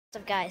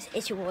What's up guys,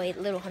 it's your boy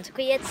Little Hunter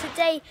Kia.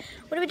 Today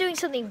we're going to be doing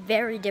something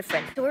very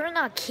different. So we're in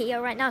our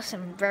Kia right now, so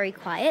I'm very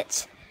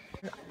quiet.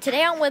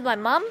 Today I'm with my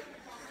mum,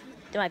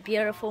 my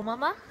beautiful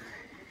mama.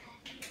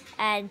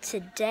 And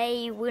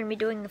today we're going to be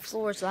doing the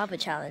Floor is Lava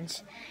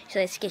challenge. So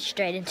let's get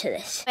straight into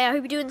this. I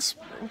hope you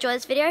enjoy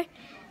this video.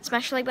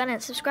 Smash the like button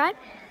and subscribe.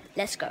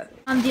 Let's go.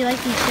 Do you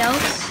like these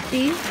shelves? Do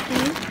you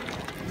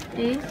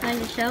like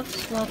the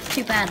shelves? Well,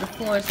 too bad, the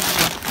floor is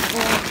lava.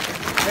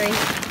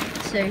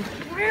 4, 3, 2.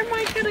 Where am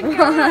I gonna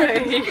go?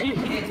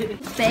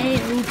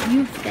 Fail,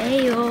 you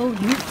fail,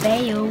 you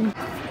fail.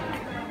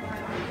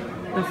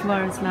 The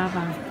floor is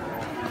lava.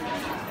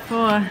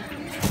 4,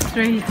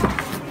 3,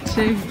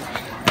 2,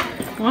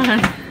 1.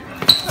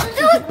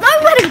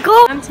 Nowhere to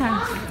go! Hunter.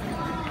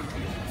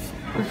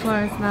 The floor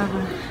is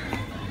lava.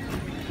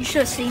 You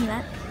should have seen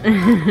that.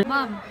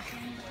 Mom,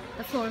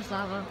 the floor is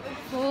lava.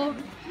 4,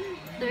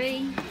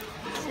 3,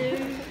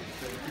 2.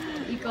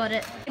 You got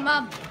it. Hey,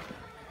 Mom,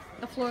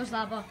 the floor is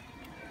lava.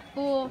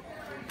 4,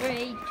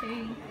 3,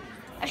 2.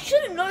 I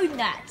should have known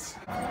that.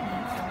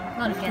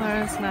 Not again.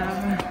 Floor is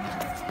lava.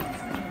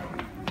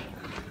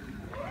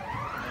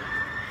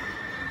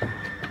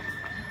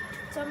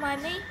 Don't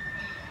mind me.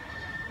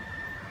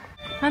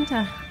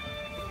 Hunter.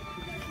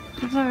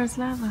 The floor is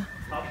lava.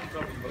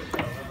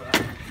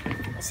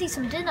 Let's eat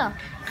some dinner.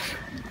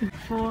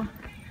 4,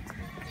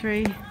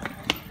 3,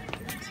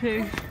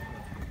 2,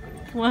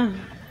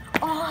 1.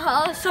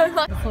 Oh, so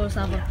much. The floor is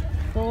lava.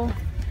 4,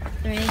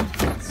 3, 2,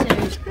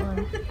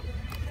 1.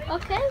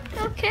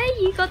 Okay,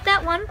 you got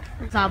that one.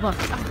 Lava.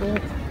 4,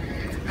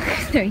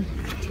 3,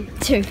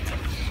 2,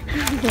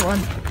 1.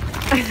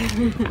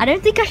 I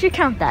don't think I should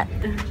count that.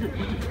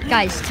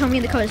 Guys, tell me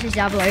in the comments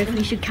down below if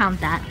we should count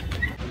that.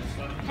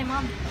 Hey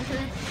Mom,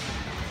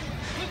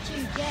 did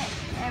you get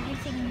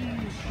everything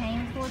you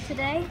came for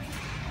today?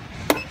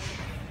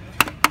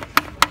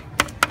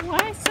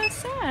 Why so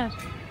sad?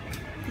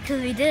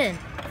 Because we didn't.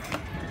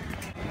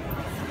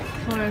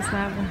 Floor is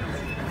lava.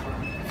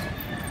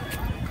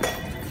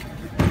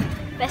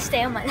 Best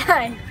day of my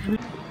life.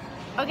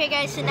 Okay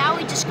guys, so now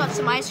we just got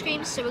some ice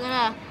creams, so we're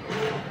gonna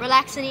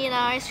relax and eat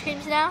our ice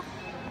creams now.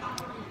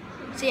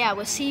 So yeah,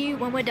 we'll see you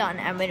when we're done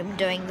and we're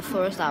doing the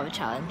Floor is Lava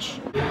challenge.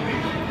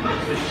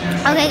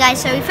 Okay guys,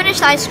 so we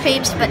finished ice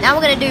creams, but now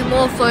we're gonna do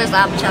more Floor is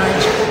Lava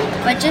challenge.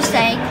 But just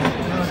saying,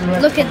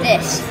 look at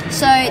this.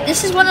 So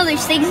this is one of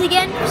those things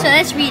again, so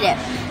let's read it.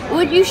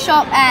 Would you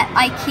shop at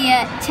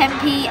IKEA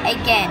Tempe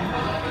again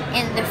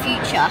in the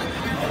future?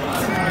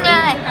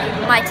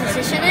 My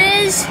decision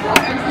is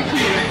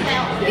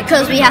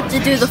because we have to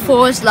do the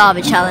Floor is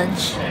Lava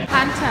challenge.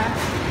 Hunter.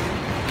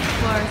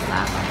 Floor is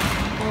lava.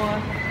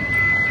 4,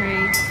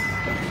 3,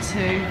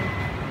 2.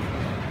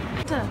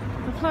 Hunter.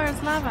 The floor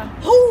is lava.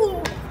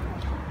 Oh!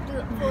 Do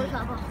the Floor is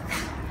Lava.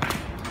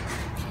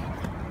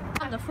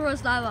 The Floor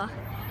is Lava.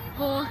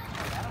 4,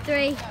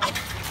 3,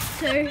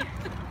 2,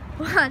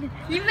 1.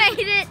 You made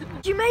it!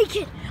 Did you make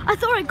it? I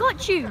thought I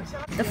got you.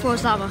 The Floor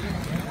is Lava.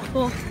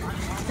 4,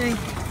 3, 2.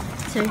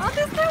 Oh,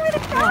 there's nowhere to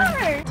go.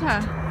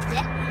 Hunter.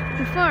 Yeah.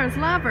 The floor is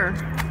lava.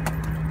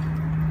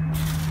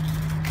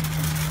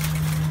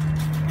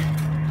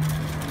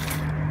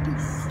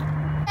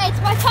 Hey,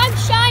 it's my time to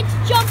shine to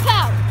jump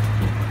out.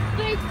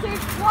 3, 2,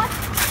 1.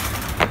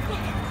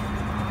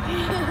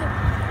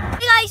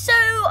 Hey guys, so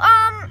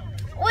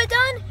we're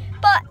done,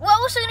 but we're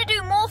also gonna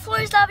do more Floor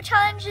is Lava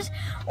challenges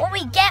when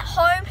we get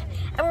home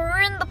and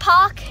we're in the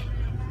park.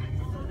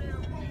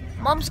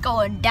 Mom's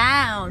going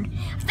down.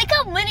 I think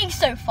I'm winning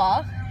so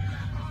far.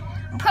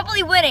 I'm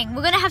probably winning.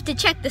 We're gonna have to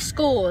check the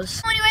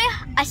scores. Anyway,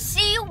 I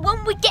see you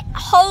when we get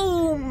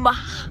home.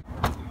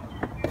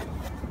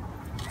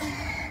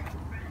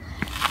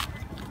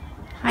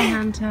 Hi,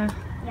 Hunter.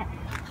 Yeah.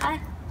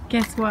 Hi.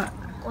 Guess what?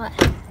 What?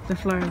 The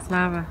floor is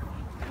lava.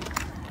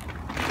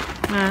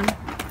 1,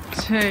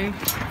 2,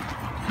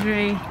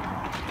 3.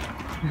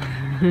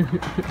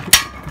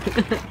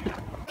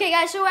 Okay,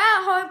 guys. So we're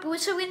at home,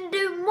 so we're gonna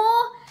do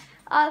more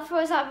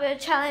Floor is Lava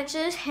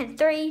challenges in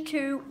 3,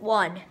 2,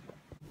 1.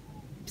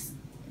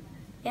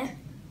 Yeah.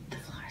 The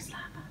floor is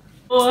lava.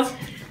 4,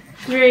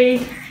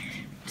 3,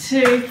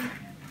 2.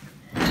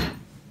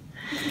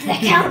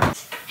 That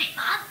counts. Hey,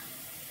 Mom.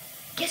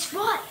 Guess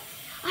what?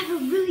 I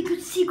have a really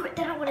good secret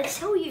that I want to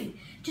tell you.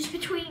 Just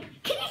between.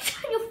 Can you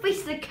turn your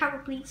face to the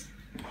camera, please?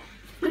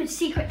 Good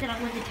secret that I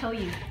want to tell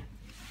you.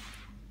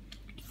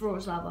 Floor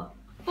is lava.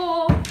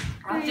 4, 3,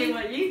 I'll do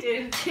what you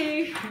do.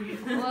 2,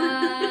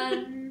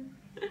 1.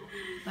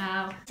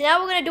 Wow. So now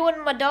we're gonna do it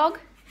on my dog.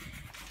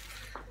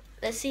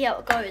 Let's see how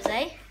it goes,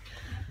 eh?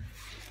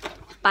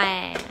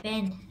 Bang.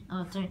 Ben.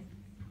 Oh, don't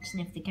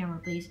sniff the camera,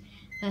 please.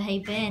 But hey,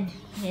 Ben.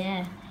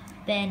 Yeah.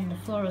 Ben, the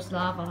floor is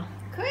lava.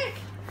 Quick.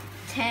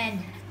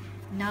 10,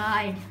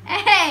 9,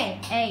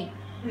 hey,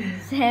 8,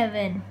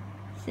 7,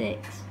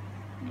 6,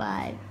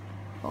 5,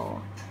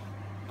 4,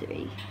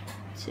 3,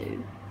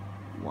 2,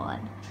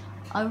 1.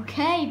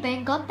 Okay,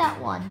 Ben got that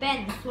one.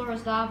 Ben, the floor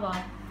is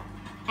lava.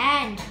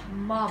 And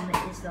Mom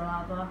is the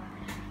lava.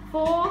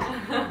 4,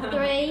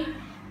 3,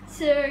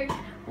 2,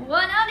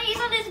 1. Oh,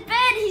 he's on his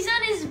bed. He's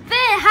on his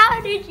bed.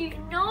 How did you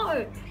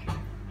know?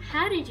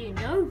 How did you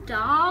know,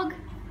 dog?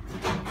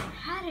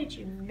 How did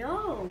you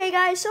know? Hey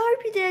guys, so I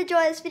hope you did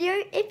enjoy this video.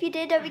 If you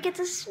did, don't forget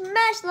to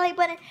smash the like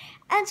button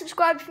and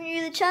subscribe if you're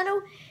new to the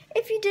channel.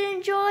 If you did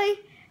enjoy,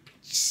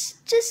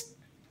 just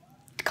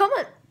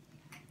comment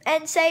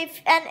and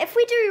save. And if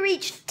we do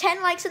reach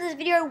 10 likes on this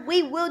video,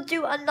 we will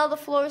do another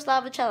Flawless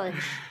Lava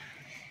challenge.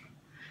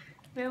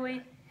 Will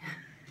we?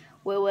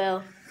 We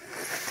will.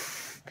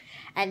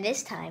 And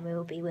this time it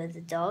will be with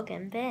the dog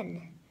and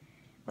Ben.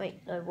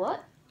 Wait, no,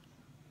 what?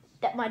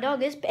 That my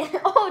dog is Ben.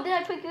 Oh, did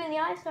I put you in the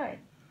eye? Sorry.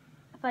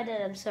 If I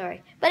did, I'm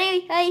sorry. But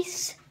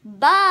anyways,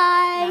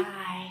 bye.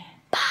 Bye.